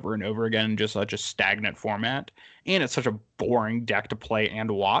over and over and over again, just such a stagnant format, and it's such a boring deck to play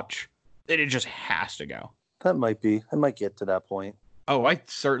and watch that it just has to go. That might be. It might get to that point. Oh, I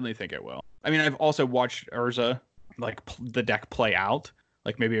certainly think it will. I mean, I've also watched Urza, like the deck play out,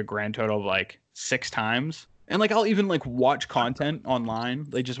 like maybe a grand total of like 6 times. And like I'll even like watch content online,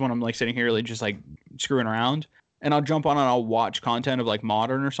 like just when I'm like sitting here, like just like screwing around, and I'll jump on and I'll watch content of like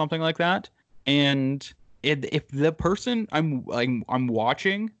Modern or something like that. And if the person I'm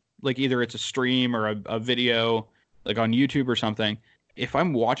watching, like either it's a stream or a video, like on YouTube or something, if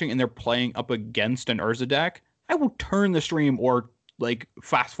I'm watching and they're playing up against an Urza deck, I will turn the stream or like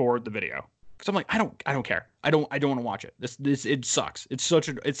fast forward the video. Because I'm like, I don't care. I don't want to watch it. This it sucks. It's such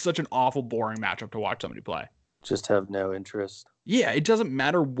an awful, boring matchup to watch somebody play. Just have no interest. Yeah, it doesn't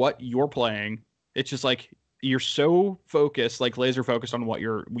matter what you're playing. It's just like you're so focused, like laser focused on what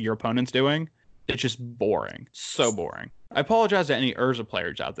your opponent's doing. It's just boring. So boring. I apologize to any Urza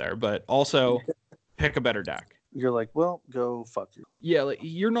players out there, but also pick a better deck. You're like, well, go fuck you. Yeah, like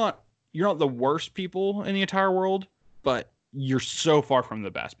you're not the worst people in the entire world, but you're so far from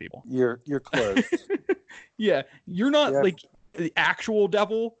the best people. You're close. Yeah, you're not like the actual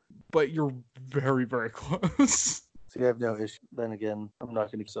devil, but you're very, very close. So you have no issue. Then again, I'm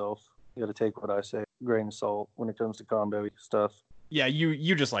not going to self. You got to take what I say, grain of salt, when it comes to combo stuff. Yeah,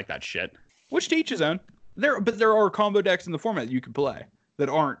 you just like that shit. Which to each his own. There are combo decks in the format you can play that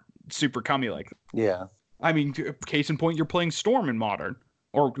aren't super cummy like that. Yeah. I mean, case in point, you're playing Storm in Modern,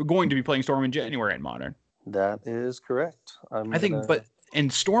 or going to be playing Storm in January in Modern. That is correct.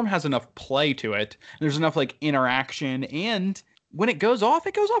 And Storm has enough play to it. There's enough like interaction, and when it goes off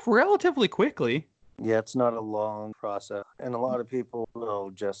relatively quickly. Yeah, it's not a long process, and a lot of people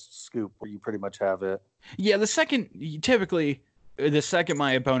will just scoop where you pretty much have it. Yeah, the second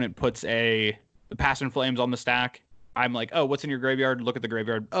my opponent puts the Past in Flames on the stack, I'm like, oh, what's in your graveyard? Look at the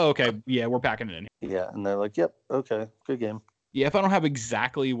graveyard. Oh, okay, yeah, we're packing it in. Yeah, and they're like, yep, okay, good game. Yeah, if I don't have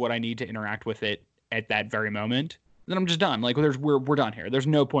exactly what I need to interact with it at that very moment, then I'm just done. Like, we're done here. There's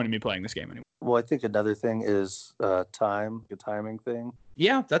no point in me playing this game anymore. Well, I think another thing is the timing thing.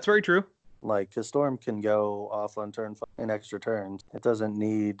 Yeah, that's very true. Like, because Storm can go off on turn 5 in extra turns. It doesn't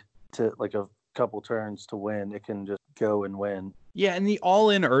need to like a couple turns to win. It can just go and win. Yeah, and the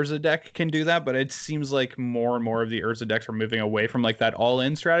all-in Urza deck can do that, but it seems like more and more of the Urza decks are moving away from like that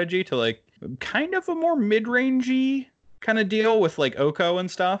all-in strategy to like kind of a more mid-rangey kind of deal with like Oko and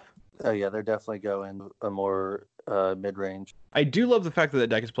stuff. Oh yeah, they're definitely going a more mid-range. I do love the fact that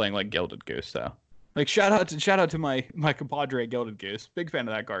deck is playing like Gilded Goose though. Like shout out to my compadre Gilded Goose. Big fan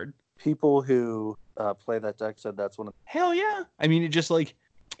of that card. People who play that deck said that's one of. Hell yeah! I mean, it just like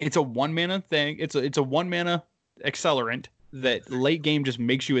it's a 1 mana thing. It's a 1 mana accelerant that late game just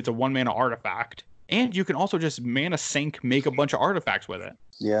makes you. It's a 1 mana artifact, and you can also just mana sink, make a bunch of artifacts with it.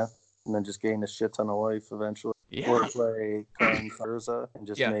 Yeah, and then just gain a shit ton of life eventually. Yeah. Or play Urza and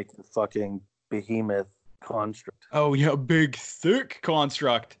just make a fucking behemoth construct. Oh yeah, big thick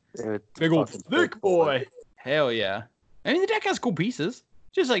construct. Big old thick boy. Hell yeah! I mean, the deck has cool pieces.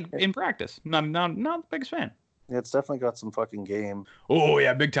 Just like in practice, not the biggest fan. Yeah, it's definitely got some fucking game. Oh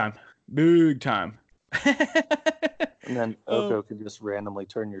yeah, big time. And then Oko could just randomly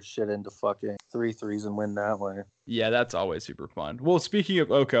turn your shit into fucking 3/3s and win that way. Yeah, that's always super fun. Well, speaking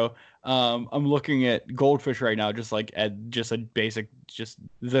of Oko, I'm looking at Goldfish right now, just like at just a basic, just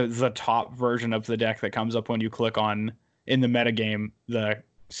the top version of the deck that comes up when you click on in the metagame the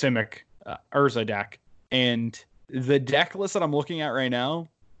Simic Urza deck, and the deck list that I'm looking at right now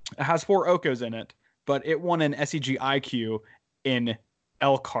has 4 Okos in it, but it won an SEG IQ in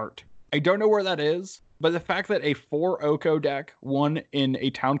Elkhart. I don't know where that is, but the fact that a 4 Oko deck won in a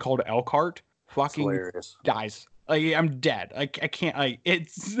town called Elkhart fucking dies. Like, I'm dead. I can't.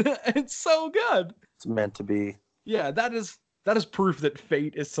 It's so good. It's meant to be. Yeah, that is proof that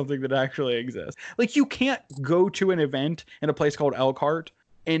fate is something that actually exists. Like, you can't go to an event in a place called Elkhart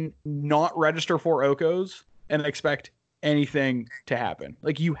and not register 4 Okos and expect anything to happen.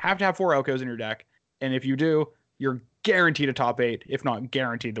 Like, you have to have 4 Okos in your deck, and if you do, you're guaranteed a top 8, if not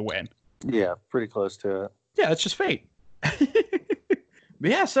guaranteed the win. Yeah, pretty close to it. Yeah, it's just fate. But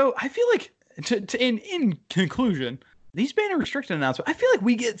yeah, so I feel like in conclusion, these ban and restricted announcements, I feel like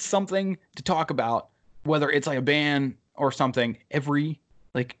we get something to talk about, whether it's like a ban or something every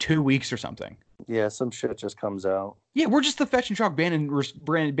like 2 weeks or something. Yeah, some shit just comes out. Yeah, we're just the Fetch and Shock ban and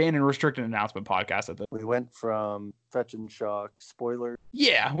restricted announcement podcast at this. We went from Fetch and Shock spoiler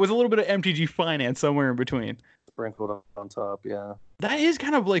Yeah, with a little bit of MTG finance somewhere in between. sprinkled on top. Yeah, That is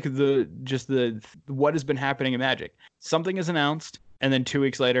kind of like the what has been happening in Magic. Something is announced, and then 2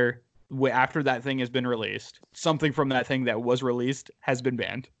 weeks later, after that thing has been released, something from that thing that was released has been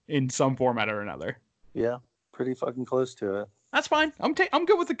banned in some format or another. yeah, pretty fucking close to it. That's fine. I'm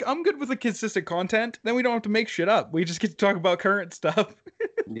good with the consistent content. Then we don't have to make shit up. We just get to talk about current stuff.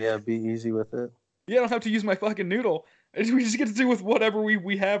 Yeah, be easy with it. Yeah, I don't have to use my fucking noodle. We just get to do with whatever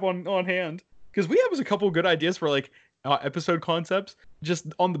we have on hand. Because we have a couple of good ideas for like episode concepts just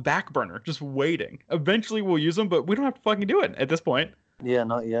on the back burner, just waiting. Eventually we'll use them, but we don't have to fucking do it at this point. Yeah,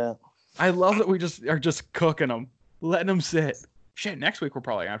 not yet. I love that we just are just cooking them, letting them sit. Shit, next week we're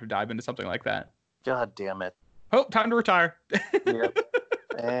probably gonna have to dive into something like that. God damn it. Oh, time to retire. Yep.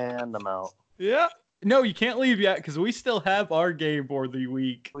 And I'm out. Yeah. No, you can't leave yet because we still have our game for the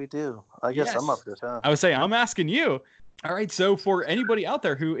week. We do. I guess Yes. I'm up to time. I would say I'm asking you. All right, so for anybody out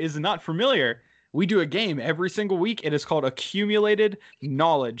there who is not familiar, we do a game every single week. It is called Accumulated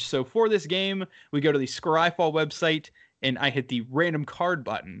Knowledge. So for this game, we go to the Scryfall website and I hit the random card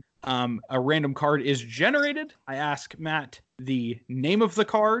button. A random card is generated. I ask Matt the name of the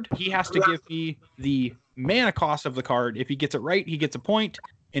card. He has to give me the mana cost of the card. If he gets it right, he gets a point.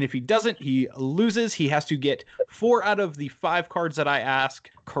 And if he doesn't, he loses. He has to get 4 out of the 5 cards that I ask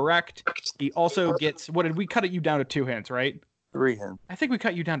correct. He also gets, what did we cut you down to 2 hints, right? 3 hints. I think we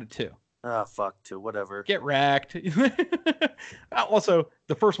cut you down to 2. Ah, fuck, 2. Whatever. Get wrecked. Also,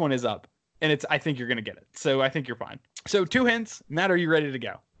 the first one is up, and I think you're going to get it. So I think you're fine. So 2 hints. Matt, are you ready to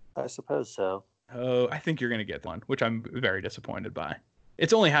go? I suppose so. Oh, I think you're going to get one, which I'm very disappointed by.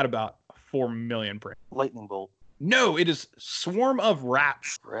 It's only had about 4 million print. Lightning bolt. No, it is Swarm of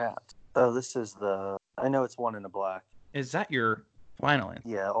Rats. Rat. Oh, this is I know it's 1 in a black. Is that your final answer?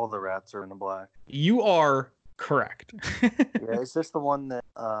 Yeah, all the rats are in a black. You are correct. Yeah, is this the one that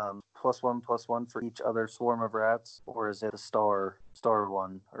 +1/+1 for each other swarm of rats, or is it a star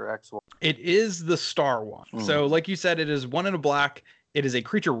one or X one? It is the star one. So, like you said, it is 1 in a black. It is a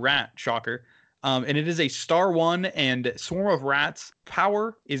creature rat, shocker. And it is a star 1, and Swarm of Rats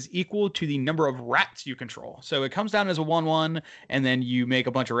power is equal to the number of rats you control. So it comes down as a 1/1, and then you make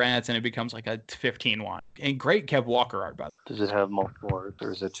a bunch of rats, and it becomes like a 15/1. And great Kev Walker art, by the way. Does it have multiple art,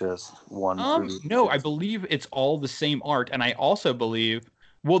 or is it just one? No, I believe it's all the same art, and I also believe,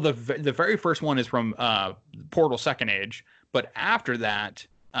 well, the very first one is from Portal Second Age, but after that,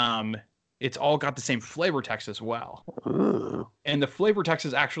 it's all got the same flavor text as well. Ooh. And the flavor text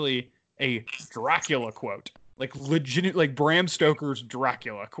is actually a Dracula quote, like legit, like Bram Stoker's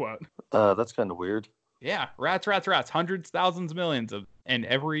Dracula quote. That's kind of weird. Yeah, rats, hundreds, thousands, millions of, and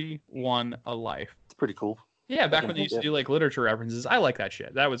every one a life. It's pretty cool. Yeah, back when they used to do like literature references, I like that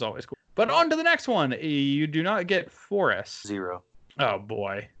shit. That was always cool. But on to the next one. You do not get Forest. 0. Oh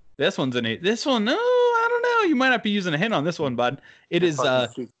boy, this one's an 8. This one, no, I don't know. You might not be using a hint on this one, bud. It is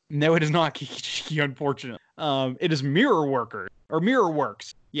no, it is not Kiki, unfortunately. It is Mirror Worker or Mirror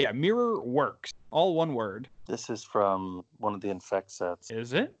Works. Yeah, Mirror Works. All one word. This is from one of the Infect sets.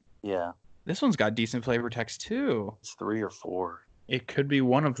 Is it? Yeah. This one's got decent flavor text too. It's 3 or 4. It could be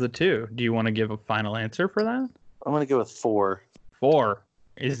one of the two. Do you want to give a final answer for that? I'm going to go with 4. 4.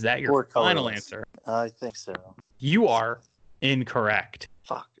 Is that your 4 final colorless. answer? I think so. You are incorrect.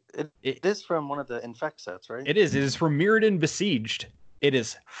 Fuck. It is from one of the Infect sets, right? It is. It is from Mirrodin Besieged. It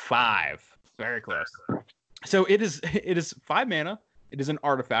is 5. Very close. So it is 5 mana. It is an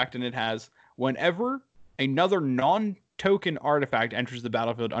artifact, and it has whenever another non-token artifact enters the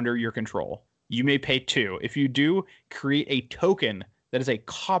battlefield under your control, you may pay 2. If you do, create a token that is a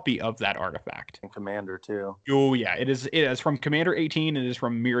copy of that artifact. And Commander, too. Oh, yeah. It is from Commander 18. It is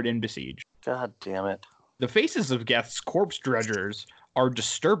from Mirrodin Besieged. God damn it. The faces of Geth's corpse dredgers are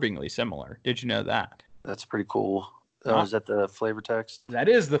disturbingly similar. Did you know that? That's pretty cool. Is that the flavor text? That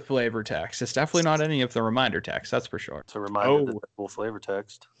is the flavor text. It's definitely not any of the reminder text, that's for sure. It's a reminder that the full flavor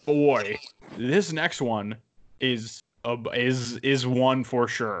text. Boy, this next one is one for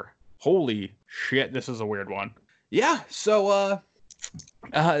sure. Holy shit, this is a weird one. Yeah, so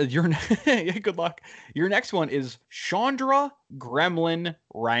your good luck. Your next one is Chandra Gremlin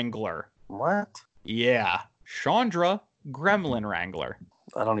Wrangler. What? Yeah, Chandra Gremlin Wrangler.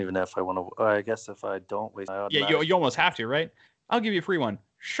 I don't even know if I want to. I guess if I don't waste my Yeah, you almost have to, right? I'll give you a free one.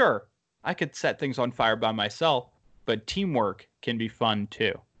 Sure. I could set things on fire by myself, but teamwork can be fun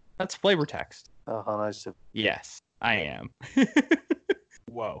too. That's flavor text. Oh, how nice. Yes, I am.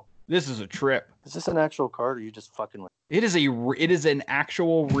 Whoa, this is a trip. Is this an actual card, or you just fucking with? It is an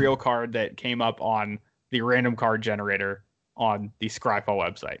actual real card that came up on the random card generator on the Scryfall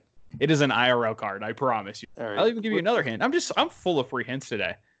website. It is an IRL card, I promise you. Right. I'll even give you another hint. I'm full of free hints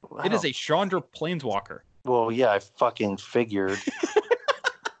today. Wow. It is a Chandra Planeswalker. Well, yeah, I fucking figured. Just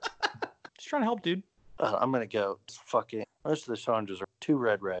trying to help, dude. I'm gonna go. Fucking most of the Chandras are 2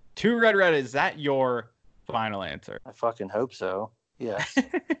 red. 2 red. Is that your final answer? I fucking hope so. Yeah.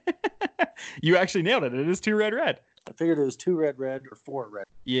 You actually nailed it. It is 2 red. I figured it was 2 red or 4 red.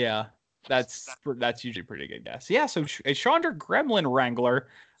 Yeah, that's usually a pretty good guess. Yeah, so a Chandra Gremlin Wrangler,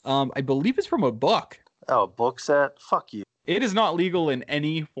 I believe it's from a book. Oh, a book set? Fuck you. It is not legal in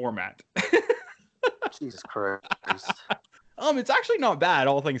any format. Jesus Christ. It's actually not bad,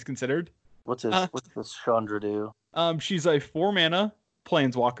 all things considered. What's this Chandra do? She's a 4-mana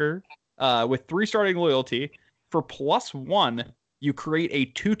Planeswalker with 3 starting loyalty. For +1, you create a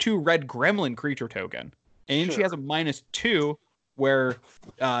 2/2 red Gremlin creature token. And sure. She has a -2 where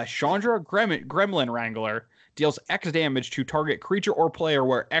Chandra Gremlin Wrangler deals X damage to target creature or player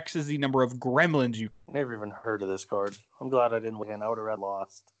where X is the number of gremlins you... Never even heard of this card. I'm glad I didn't win. I would have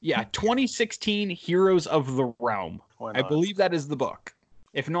lost. Yeah, 2016 Heroes of the Realm. I believe that is the book.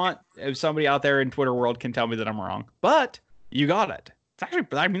 If not, if somebody out there in Twitter world can tell me that I'm wrong. But you got it. It's actually,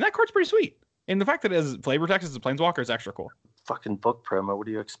 I mean, that card's pretty sweet. And the fact that it has flavor text as a Planeswalker is extra cool. Fucking book promo. What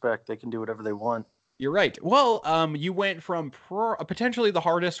do you expect? They can do whatever they want. You're right. Well, you went from potentially the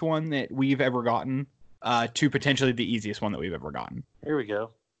hardest one that we've ever gotten to potentially the easiest one that we've ever gotten. Here we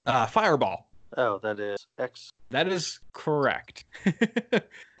go. Fireball. Oh, that is X. That is correct.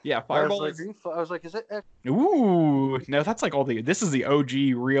 Yeah, Fireball. I was like, is it X? Ooh, no, that's like this is the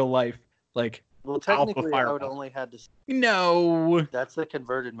OG real life, like, well, technically, I would only had to... No. That's the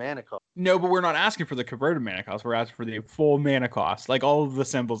converted mana cost. No, but we're not asking for the converted mana cost. We're asking for the full mana cost, like all of the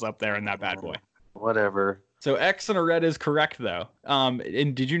symbols up there in that bad boy. Whatever. So X and a red is correct, though.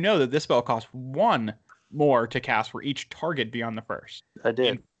 And did you know that this spell costs 1 more to cast for each target beyond the first? I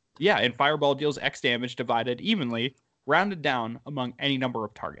did. And Fireball deals X damage divided evenly, rounded down among any number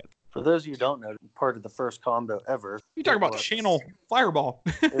of targets. For those of you who don't know, part of the first combo ever. You talk about channel Fireball.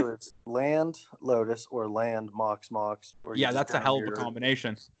 It was land Lotus or land Mox. Or yeah, that's a hell of a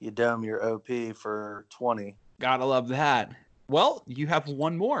combination. You dome your OP for 20. Gotta love that. Well, you have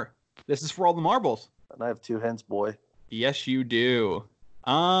 1 more. This is for all the marbles. And I have 2 hints, boy. Yes, you do.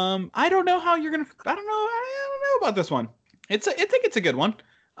 I don't know how you're gonna. I don't know about this one. I think it's a good one.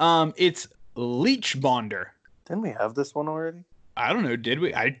 It's Leech Bonder. Didn't we have this one already? I don't know. Did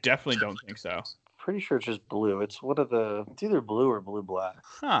we? I definitely don't think so. Pretty sure it's just blue. It's either blue or blue-black.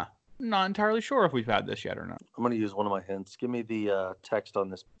 Huh. Not entirely sure if we've had this yet or not. I'm going to use one of my hints. Give me the text on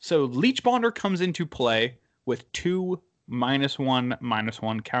this. So Leech Bonder comes into play with 2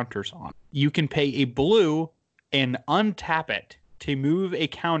 -1/-1 counters on. You can pay a blue and untap it to move a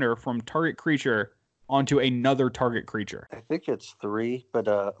counter from target creature onto another target creature. I think it's 3, but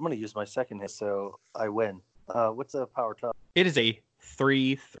I'm going to use my second hit, so I win. What's the power top? It is a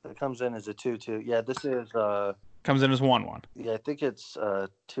 3. It comes in as a 2/2. Yeah, this is... comes in as 1/1. Yeah, I think it's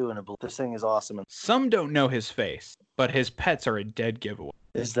 2 and a blue. This thing is awesome. Some don't know his face, but his pets are a dead giveaway.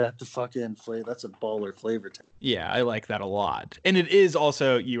 Is that the fucking flavor? That's a baller flavor text. Yeah, I like that a lot. And it is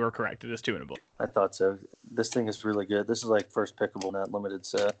also, you are correct, it is 2 and a blue. I thought so. This thing is really good. This is like first pickable, not limited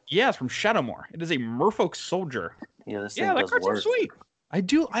set. Yeah, it's from Shadowmoor. It is a Merfolk Soldier. Yeah, this thing that card's so sweet.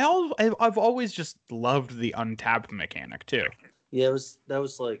 I've always just loved the untap mechanic too. Yeah, that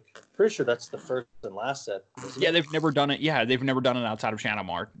was like, pretty sure that's the first and last set. Yeah, they've never done it. Yeah, they've never done it outside of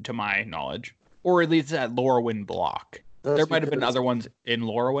Shadowmoor, to my knowledge, or at least at Lorwyn block. There might have been other ones in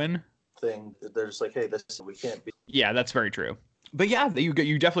Lorwyn. Thing, they're just like, hey, we can't be. Yeah, that's very true. But yeah, you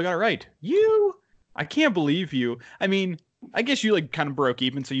definitely got it right. I can't believe you. I mean, I guess you like kind of broke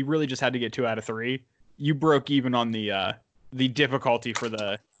even, so you really just had to get 2 out of 3. You broke even on the difficulty for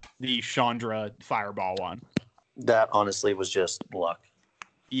the Chandra Fireball one. That honestly was just luck.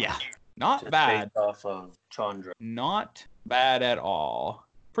 Yeah, not just bad. Based off of Chandra. Not bad at all.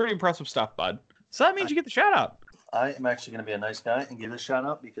 Pretty impressive stuff, bud. So that means you get the shout out. I am actually going to be a nice guy and give a shout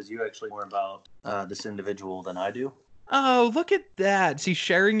out because you actually know more about this individual than I do. Oh, look at that. See,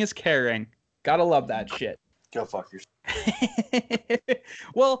 sharing is caring. Gotta love that shit. Go fuck yourself.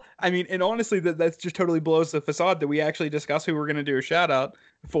 Well, I mean, and honestly, that just totally blows the facade that we actually discuss who we're going to do a shout out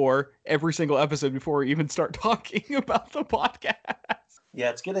for every single episode before we even start talking about the podcast. Yeah,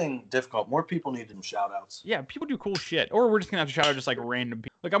 it's getting difficult. More people need some shout outs. Yeah, people do cool shit. Or we're just gonna have to shout out just like random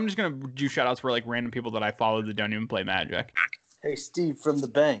people. Like I'm just gonna do shout outs for like random people that I follow that don't even play Magic. Hey Steve from the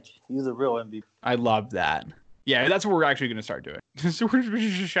bank, you the real MVP. I love that. Yeah, that's what we're actually gonna start doing. So we're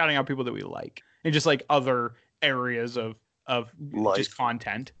just shouting out people that we like. And just like other areas of Life. Just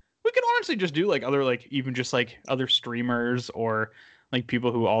content. We could honestly just do like other like even just like other streamers or like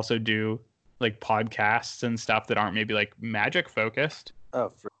people who also do like podcasts and stuff that aren't maybe like Magic focused.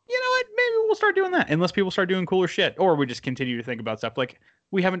 Oh, you know what? Maybe we'll start doing that unless people start doing cooler shit, or we just continue to think about stuff. Like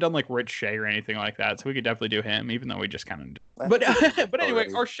we haven't done like Rich Shea or anything like that, so we could definitely do him, even though we just kind of. But anyway,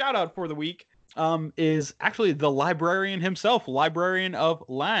 our shout out for the week is actually the librarian himself, Librarian of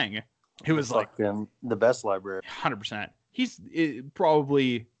Lang, who is like the best librarian. 100%. He's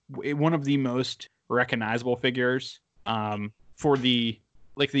probably one of the most recognizable figures for the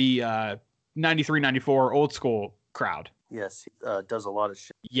 93, 94 old school crowd. Yes, he does a lot of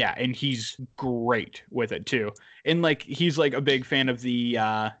shit. Yeah, and he's great with it too. And like he's like a big fan of the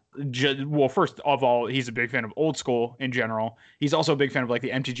well, first of all, he's a big fan of old school in general. He's also a big fan of like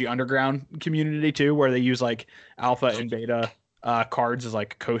the MTG Underground community too, where they use like alpha and beta cards as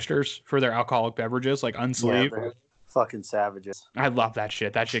like coasters for their alcoholic beverages, like unsleeved. Yeah, fucking savages. I love that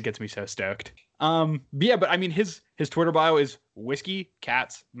shit. That shit gets me so stoked. But I mean his Twitter bio is whiskey,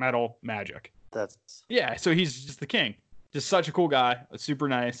 cats, metal, magic. So he's just the king. Just such a cool guy, super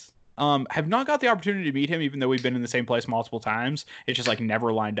nice. Have not got the opportunity to meet him, even though we've been in the same place multiple times. It's just like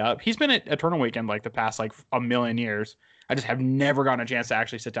never lined up. He's been at Eternal Weekend like the past like a million years. I just have never gotten a chance to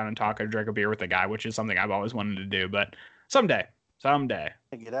actually sit down and talk or drink a beer with the guy, which is something I've always wanted to do. But someday.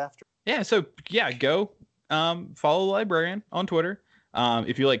 Get after. Yeah. So yeah, go follow the librarian on Twitter.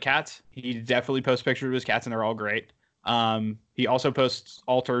 If you like cats, he definitely posts pictures of his cats, and they're all great. He also posts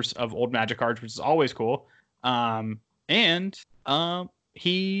altars of old Magic cards, which is always cool. And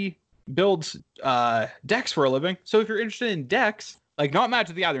he builds decks for a living. So if you're interested in decks, like not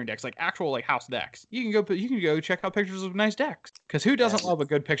Magic the Gathering decks, like actual like house decks, you can go check out pictures of nice decks. Because who doesn't love a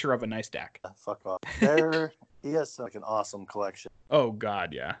good picture of a nice deck? Fuck off. He has like an awesome collection. Oh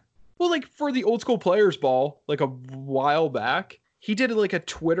god, yeah. Well, like for the old school players ball, like a while back, he did like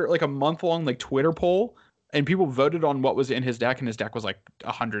a month-long like Twitter poll, and people voted on what was in his deck, and his deck was like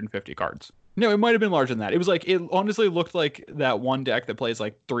 150 cards. No, it might have been larger than that. It was like, it honestly looked like that one deck that plays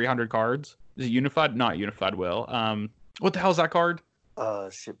like 300 cards. Is it Unified? Not Unified Will. What the hell is that card?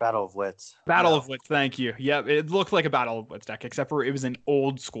 Battle of Wits. Battle of Wits, thank you. Yep, it looked like a Battle of Wits deck, except for it was an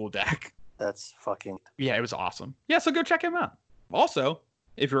old school deck. That's fucking... Yeah, it was awesome. Yeah, so go check him out. Also,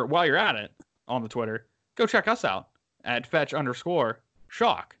 while you're at it on the Twitter, go check us out at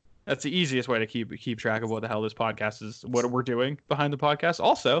fetch_shock. That's the easiest way to keep track of what the hell this podcast is, what we're doing behind the podcast.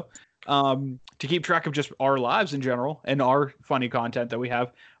 Also, to keep track of just our lives in general and our funny content that we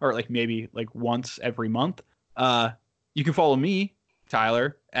have, or like maybe like once every month, you can follow me,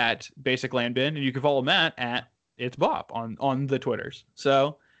 Tyler, at Basic Land Bin, and you can follow Matt at It's Bop on the Twitters.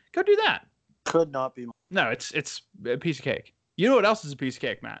 So go do that. Could not be. No, it's a piece of cake. You know what else is a piece of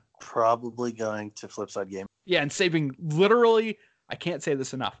cake, Matt? Probably going to Flipside Game. Yeah, and saving literally, I can't say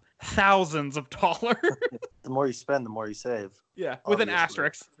this enough, thousands of dollars. The more you spend, the more you save. Yeah, with an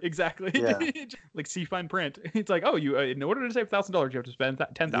asterisk. Exactly. Yeah. Like see fine print. It's like, oh, you in order to save $1,000, you have to spend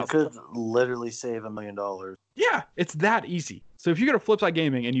 $10,000. You could literally save $1 million. Yeah, it's that easy. So if you go to Flipside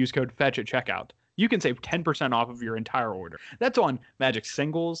Gaming and use code FETCH at checkout, you can save 10% off of your entire order. That's on Magic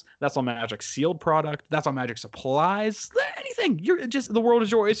singles. That's on Magic sealed product. That's on Magic supplies. Anything. The world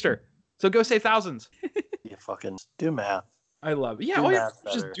is your oyster. So go save thousands. You fucking do math. I love it. Yeah, all you have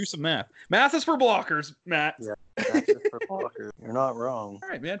to just do some math. Math is for blockers, Matt. Yeah, math is for blockers. You're not wrong. All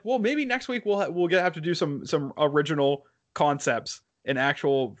right, man. Well, maybe next week we'll have to do some original concepts and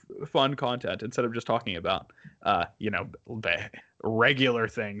actual fun content instead of just talking about regular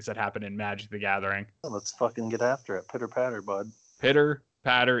things that happen in Magic the Gathering. Well, let's fucking get after it. Pitter patter, bud. Pitter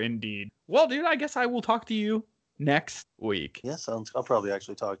patter indeed. Well, dude, I guess I will talk to you next week. Yeah, I'll probably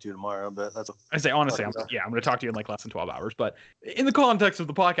actually talk to you tomorrow, but that's... I say, honestly, I'm going to talk to you in like less than 12 hours, but in the context of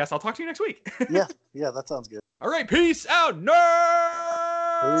the podcast, I'll talk to you next week. yeah, that sounds good. All right, peace out,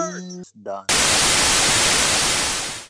 nerds! Peace, done.